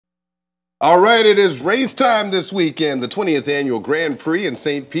All right, it is race time this weekend. The 20th annual Grand Prix in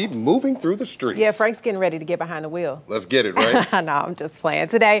St. Pete moving through the streets. Yeah, Frank's getting ready to get behind the wheel. Let's get it, right? No, I'm just playing.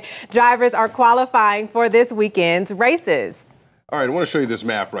 Today, drivers are qualifying for this weekend's races. All right, I want to show you this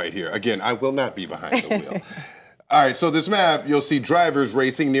map right here. Again, I will not be behind the wheel. All right, so this map, you'll see drivers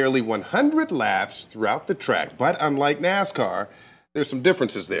racing nearly 100 laps throughout the track. But unlike NASCAR, there's some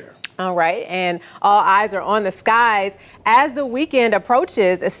differences there. All right, and all eyes are on the skies as the weekend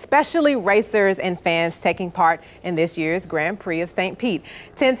approaches, especially racers and fans taking part in this year's Grand Prix of St. Pete.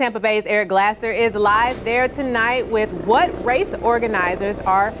 10 Tampa Bay's Eric Glasser is live there tonight with what race organizers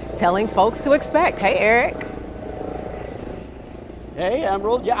are telling folks to expect. Hey, Eric. Hey,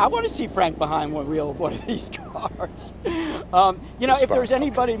 Emerald. Yeah, I want to see Frank behind one wheel of one of these cars. You know, if there's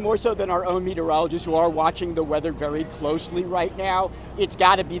anybody more so than our own meteorologists who are watching the weather very closely right now, it's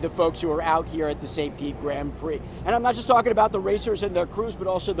got to be the folks who are out here at the St. Pete Grand Prix. And I'm not just talking about the racers and their crews, but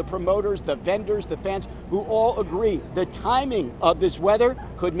also the promoters, the vendors, the fans, who all agree the timing of this weather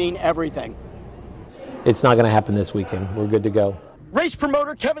could mean everything. It's not going to happen this weekend. We're good to go. Race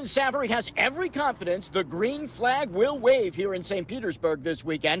promoter Kevin Savory has every confidence the green flag will wave here in St. Petersburg this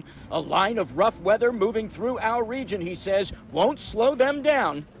weekend. A line of rough weather moving through our region, he says, won't slow them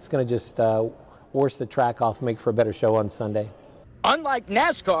down. It's going to just worse the track off, make for a better show on Sunday. Unlike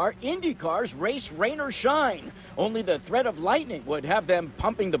NASCAR, Indy cars race rain or shine. Only the threat of lightning would have them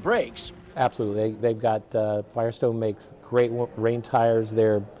pumping the brakes. Absolutely. They've got Firestone makes great rain tires.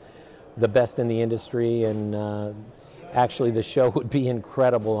 They're the best in the industry, and actually, the show would be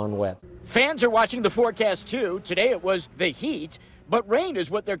incredible on wet. Fans are watching the forecast too. Today it was the heat, but rain is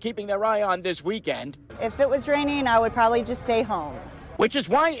what they're keeping their eye on this weekend. If it was raining, I would probably just stay home. Which is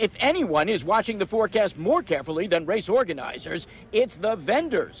why, if anyone is watching the forecast more carefully than race organizers, it's the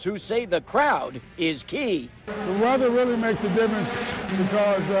vendors who say the crowd is key. The weather really makes a difference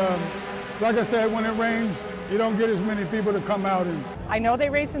because, like I said, when it rains, you don't get as many people to come out. I know they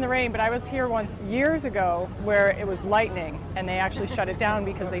race in the rain, but I was here once years ago where it was lightning, and they actually shut it down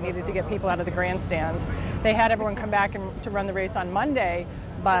because they needed to get people out of the grandstands. They had everyone come back to run the race on Monday,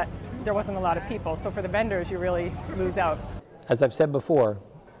 but there wasn't a lot of people. So for the vendors, you really lose out. As I've said before,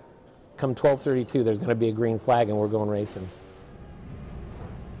 come 12:32, there's going to be a green flag, and we're going racing.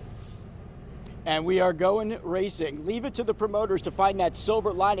 And we are going racing. Leave it to the promoters to find that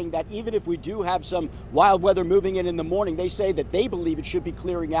silver lining that even if we do have some wild weather moving in the morning, they say that they believe it should be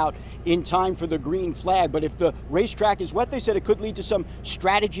clearing out in time for the green flag. But if the racetrack is wet, they said it could lead to some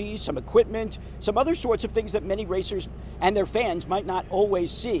strategies, some equipment, some other sorts of things that many racers and their fans might not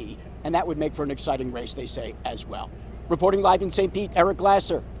always see. And that would make for an exciting race, they say, as well. Reporting live in St. Pete, Eric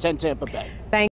Glasser, 10 Tampa Bay.